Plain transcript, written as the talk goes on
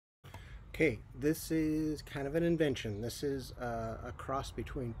Okay, this is kind of an invention. This is a cross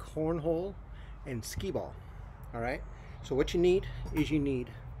between cornhole and skee ball. All right, so what you need is you need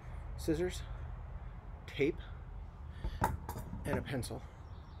scissors, tape, and a pencil.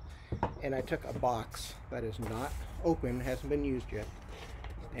 And I took a box that is not open, hasn't been used yet,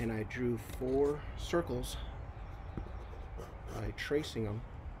 and I drew 4 circles by tracing them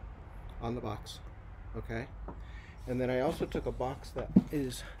on the box. Okay, and then I also took a box that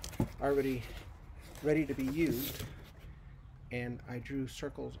is already ready to be used, and I drew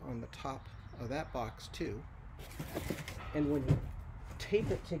circles on the top of that box too. And when you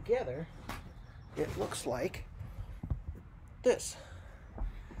tape it together, it looks like this.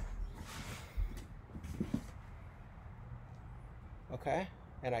 Okay,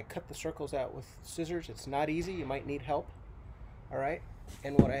 and I cut the circles out with scissors. It's not easy, you might need help. All right,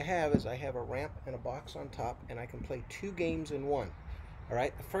 and what I have is I have a ramp and a box on top, and I can play 2 games in one. All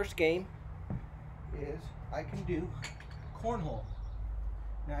right, the first game is I can do cornhole.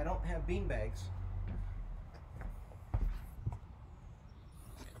 Now I don't have bean bags.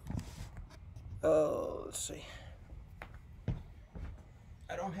 Oh, let's see.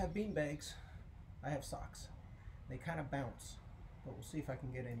 I don't have bean bags. I have socks. They kind of bounce, but we'll see if I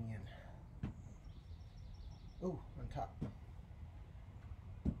can get any in. Oh, on top.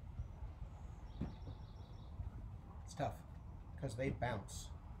 It's tough because they bounce.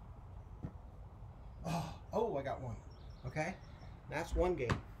 Oh, I got one. Okay, that's one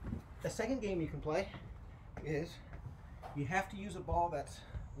game. The second game you can play is you have to use a ball that's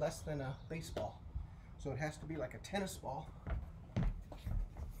less than a baseball. So it has to be like a tennis ball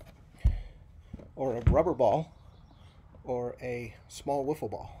or a rubber ball or a small wiffle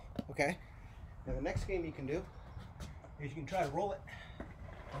ball. Okay, and the next game you can do is you can try to roll it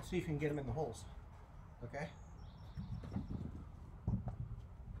and see if you can get them in the holes. Okay.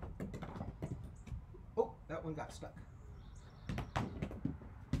 Oh, that one got stuck.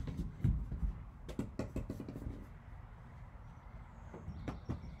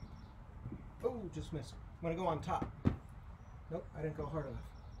 Oh, just missed. I'm gonna go on top. Nope, I didn't go hard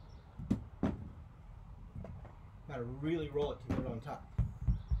enough. Gotta really roll it to get it on top.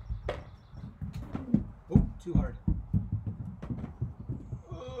 Oh, too hard.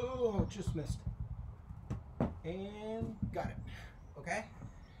 Oh, just missed. And got it. Okay?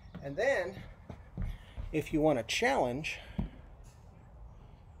 And then, if you want a challenge,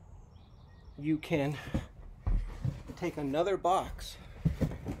 you can take another box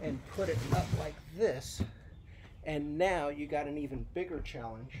and put it up like this, and now you got an even bigger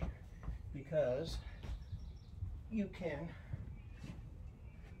challenge because you can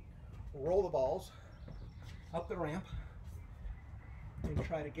roll the balls up the ramp and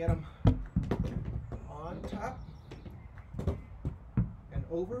try to get them on top and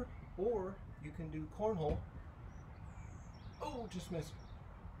over, or you can do cornhole. Oh, just missed.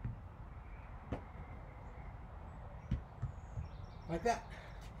 Like that.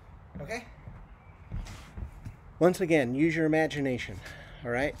 Okay? Once again, use your imagination.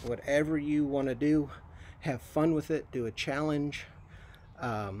 All right? Whatever you want to do, have fun with it. Do a challenge.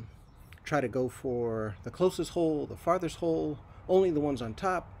 Try to go for the closest hole, the farthest hole, only the ones on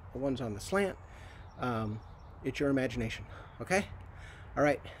top, the ones on the slant. It's your imagination. Okay? All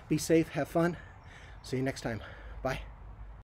right. Be safe. Have fun. See you next time. Bye.